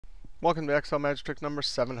Welcome to Excel Magic Trick number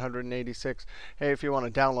 786. Hey, if you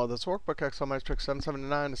want to download this workbook, Excel Magic Trick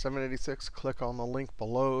 779 to 786, click on the link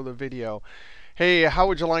below the video. Hey, how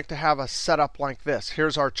would you like to have a setup like this?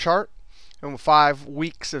 Here's our chart. And 5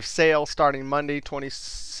 weeks of sale starting Monday,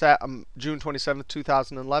 June 27th,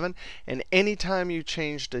 2011. And anytime you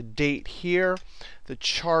changed a date here, the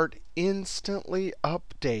chart instantly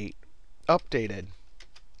updated.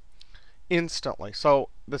 Instantly. So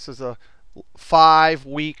this is a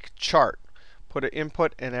 5-week chart. Put an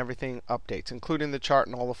input and everything updates, including the chart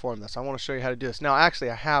and all the formulas. I want to show you how to do this. Now, actually,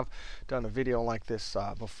 I have done a video like this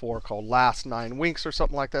before called Last 9 Weeks or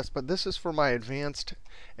something like this. But this is for my advanced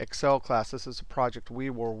Excel class. This is a project we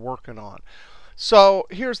were working on. So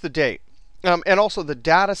here's the date. And also, the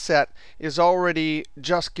data set is already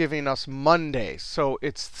just giving us Mondays. So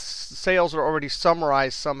its sales are already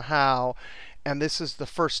summarized somehow. And this is the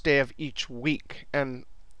first day of each week. And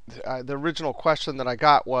the original question that I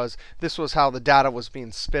got was, this was how the data was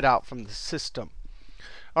being spit out from the system.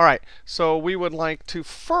 All right, so we would like to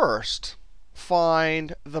first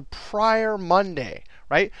find the prior Monday,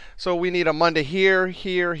 right? So we need a Monday here,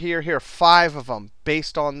 here, here, here, 5 of them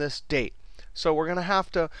based on this date. So we're going to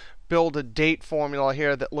have to build a date formula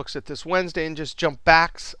here that looks at this Wednesday and just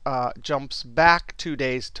jumps back 2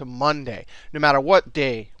 days to Monday. No matter what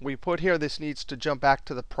day we put here, this needs to jump back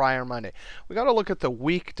to the prior Monday. We've got to look at the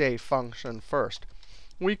weekday function first.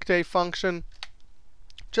 Weekday function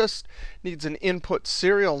just needs an input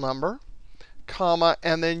serial number, comma,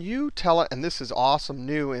 and then you tell it, and this is awesome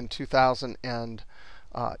new in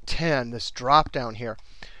 2010, this drop down here.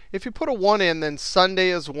 If you put a 1 in, then Sunday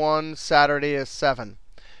is 1, Saturday is 7.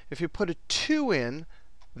 If you put a 2 in,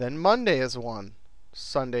 then Monday is 1,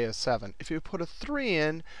 Sunday is 7. If you put a 3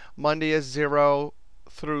 in, Monday is 0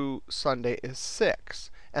 through Sunday is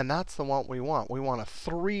 6. And that's the one we want. We want a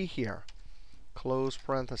 3 here. Close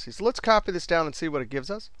parentheses. Let's copy this down and see what it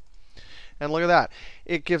gives us. And look at that.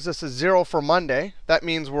 It gives us a 0 for Monday. That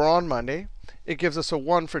means we're on Monday. It gives us a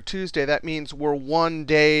 1 for Tuesday. That means we're 1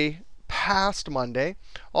 day past Monday,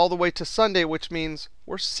 all the way to Sunday, which means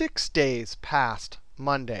we're 6 days past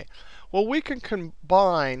Monday. Well, we can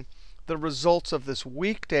combine the results of this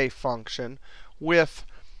weekday function with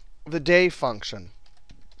the day function.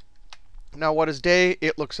 Now, what is day?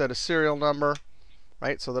 It looks at a serial number,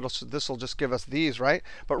 right? So this will just give us these, right?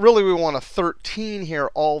 But really, we want a 13 here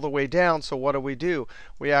all the way down. So what do?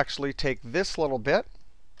 We actually take this little bit.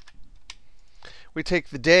 We take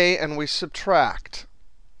the day and we subtract.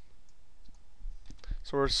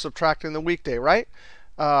 So we're subtracting the weekday, right?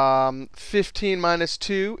 15 minus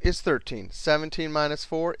 2 is 13. 17 minus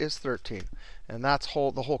 4 is 13. And that's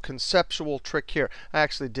the whole conceptual trick here. I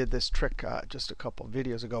actually did this trick just a couple of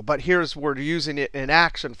videos ago. But here's where we're using it in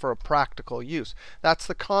action for a practical use. That's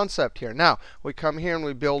the concept here. Now, we come here and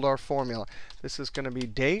we build our formula. This is going to be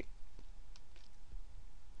date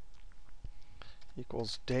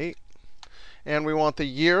equals date. And we want the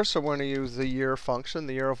year, so we're going to use the year function.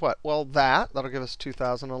 The year of what? Well, that'll give us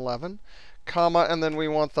 2011. Comma, and then we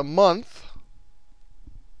want the month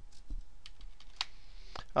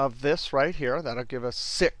of this right here. That'll give us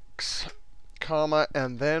 6, comma,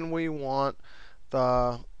 and then we want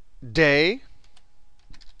the day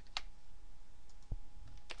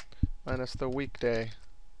minus the weekday.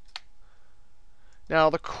 Now,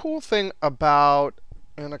 the cool thing about,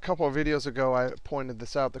 and a couple of videos ago I pointed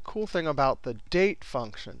this out, the cool thing about the date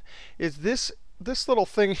function is this little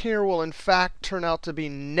thing here will in fact turn out to be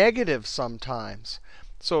negative sometimes.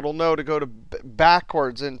 So it'll know to go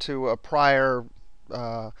backwards into a prior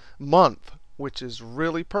month, which is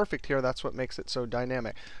really perfect here. That's what makes it so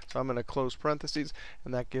dynamic. So I'm going to close parentheses,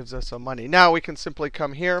 and that gives us a money. Now we can simply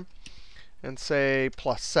come here and say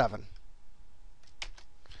plus 7.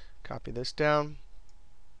 Copy this down.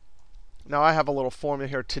 Now I have a little formula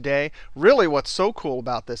here, today. Really, what's so cool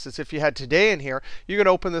about this is if you had today in here, you can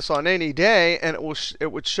open this on any day, and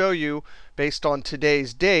it would show you, based on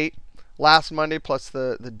today's date, last Monday plus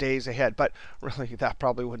the days ahead. But really, that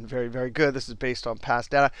probably wouldn't be very, very good. This is based on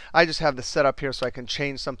past data. I just have this set up here so I can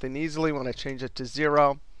change something easily when I change it to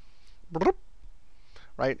 0.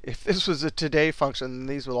 Right? If this was a today function, then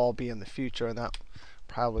these would all be in the future, and that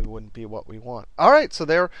probably wouldn't be what we want. All right, so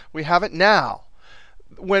there we have it now.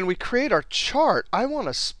 When we create our chart, I want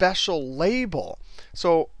a special label.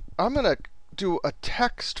 So I'm going to do a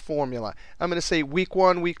text formula. I'm going to say week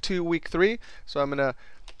 1, week 2, week 3. So I'm going to,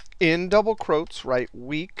 in double quotes, write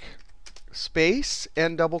week space,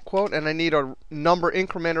 end double quote. And I need a number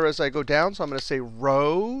incrementer as I go down. So I'm going to say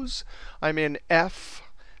rows. I'm in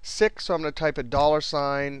F6. So I'm going to type a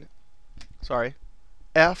 $,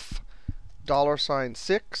 F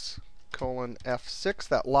 $6. colon F6.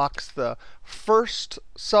 That locks the first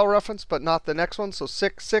cell reference, but not the next one. So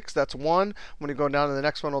 6, 6, that's 1. When you go down to the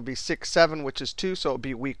next one, it'll be 6, 7, which is 2. So it'll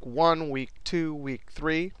be week 1, week 2, week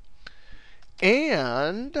 3.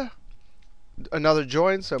 And another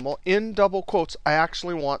join symbol. In double quotes, I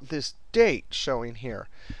actually want this date showing here.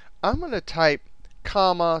 I'm going to type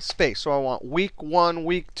comma space. So I want week 1,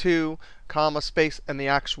 week 2, comma space, and the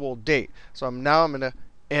actual date. So now I'm going to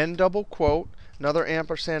end double quote, another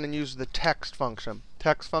ampersand, and use the text function.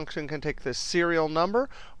 Text function can take the serial number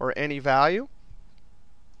or any value,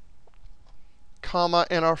 comma,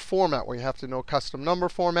 and our format, where you have to know custom number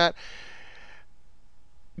format.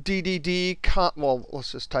 DDD, well,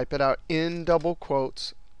 let's just type it out, in double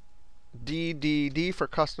quotes. DDD for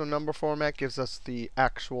custom number format gives us the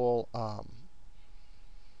actual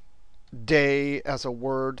day as a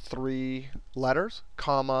word, 3 letters,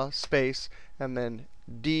 comma, space, and then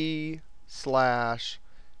D/M/D/1,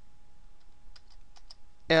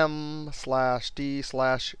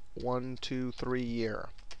 2, 3 year.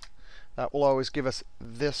 That will always give us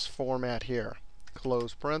this format here.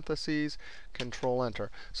 Close parentheses, Control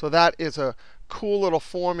Enter. So that is a cool little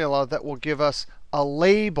formula that will give us a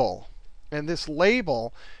label. And this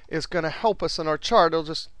label is going to help us in our chart. It'll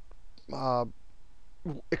just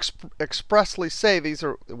expressly say these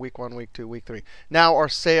are week 1, week 2, week 3. Now our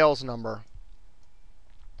sales number.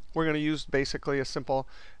 We're going to use basically a simple,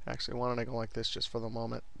 actually, why don't I go like this just for the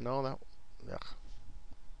moment? No, that, yeah.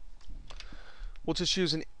 We'll just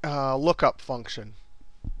use an lookup function.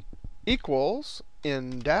 Equals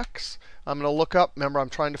index. I'm going to look up. Remember, I'm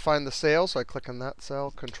trying to find the sales, so I click on that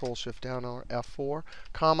cell, Control Shift down or F4,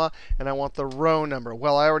 comma, and I want the row number.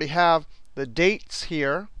 Well, I already have the dates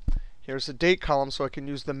here. Here's the date column, so I can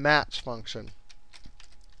use the match function.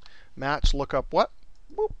 Match lookup what?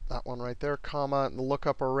 Whoop, that one right there, comma, and the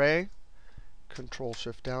lookup array. Control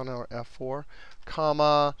Shift down or F4,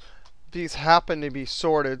 comma. These happen to be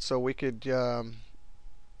sorted, so we could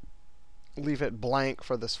leave it blank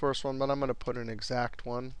for this first one, but I'm going to put an exact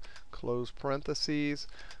one. Close parentheses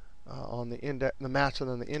on the index, the match, and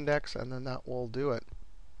then the index, and then that will do it.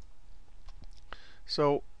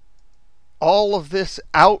 So all of this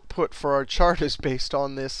output for our chart is based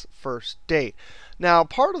on this first date. Now,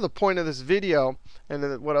 part of the point of this video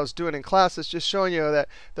and what I was doing in class is just showing you that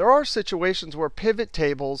there are situations where pivot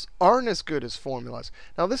tables aren't as good as formulas.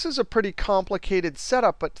 Now, this is a pretty complicated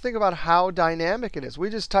setup, but think about how dynamic it is. We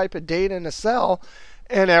just type a date in a cell,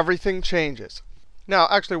 and everything changes. Now,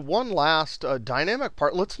 actually, one last dynamic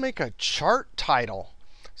part. Let's make a chart title.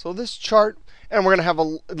 So this chart, and we're going to have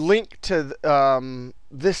a link to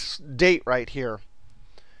this date right here,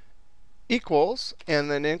 equals, and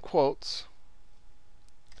then in quotes,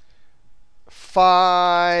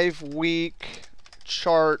 5-week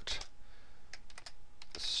chart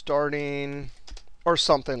starting, or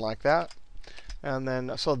something like that. And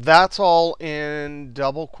then, so that's all in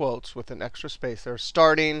double quotes with an extra space there,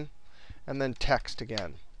 starting, and then text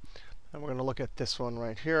again. And we're going to look at this one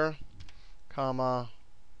right here, comma,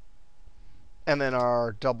 and then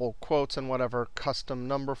our double quotes and whatever custom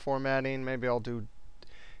number formatting. Maybe I'll do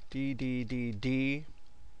DDDD,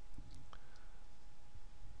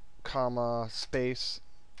 comma, space,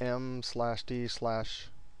 M/D/3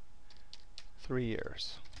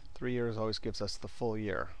 years. 3 years always gives us the full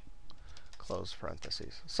year. Close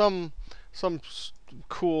parentheses. Some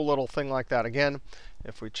cool little thing like that. Again,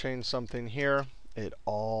 if we change something here, it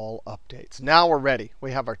all updates. Now we're ready.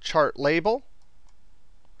 We have our chart label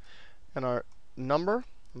and our number.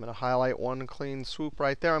 I'm going to highlight one clean swoop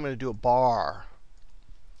right there. I'm going to do a bar.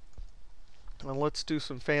 And let's do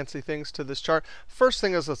some fancy things to this chart. First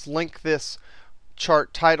thing is, let's link this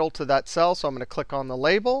chart title to that cell. So I'm going to click on the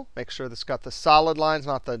label. Make sure this got the solid lines,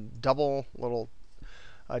 not the double little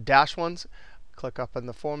dash ones. Click up in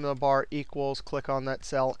the formula bar, equals, click on that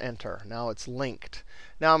cell, enter. Now it's linked.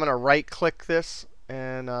 Now I'm going to right click this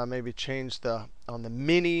and maybe change on the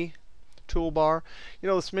mini toolbar. You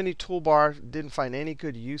know, this mini toolbar didn't find any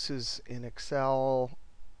good uses in Excel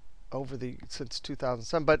since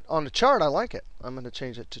 2007. But on the chart, I like it. I'm going to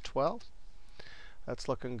change it to 12. That's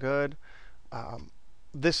looking good.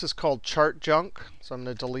 This is called chart junk, so I'm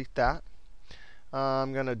going to delete that.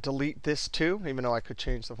 I'm going to delete this too, even though I could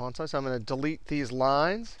change the font size. I'm going to delete these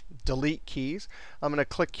lines, delete keys. I'm going to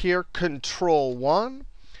click here, Control 1,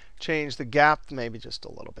 change the gap maybe just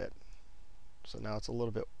a little bit. So now it's a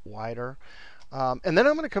little bit wider. And then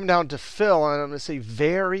I'm going to come down to fill, and I'm going to say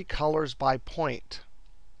vary colors by point.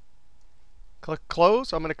 Click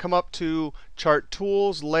close. I'm going to come up to chart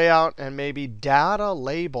tools, layout, and maybe data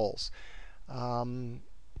labels. I'm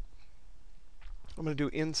going to do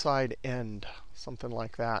inside end, something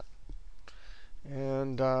like that.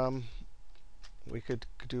 And we could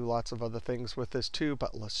do lots of other things with this too,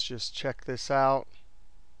 but let's just check this out.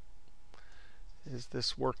 Is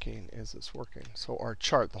this working? Is this working? So our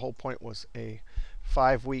chart, the whole point was a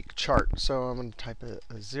 5-week chart. So I'm going to type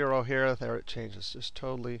a 0 here. There it changes. Just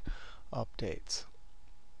totally updates.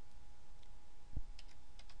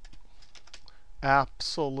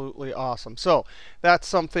 Absolutely awesome. So that's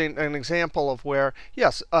something, an example of where,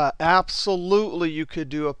 yes, absolutely you could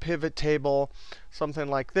do a pivot table, something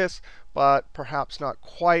like this, but perhaps not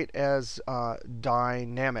quite as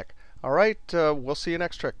dynamic. All right, we'll see you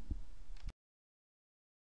next trick.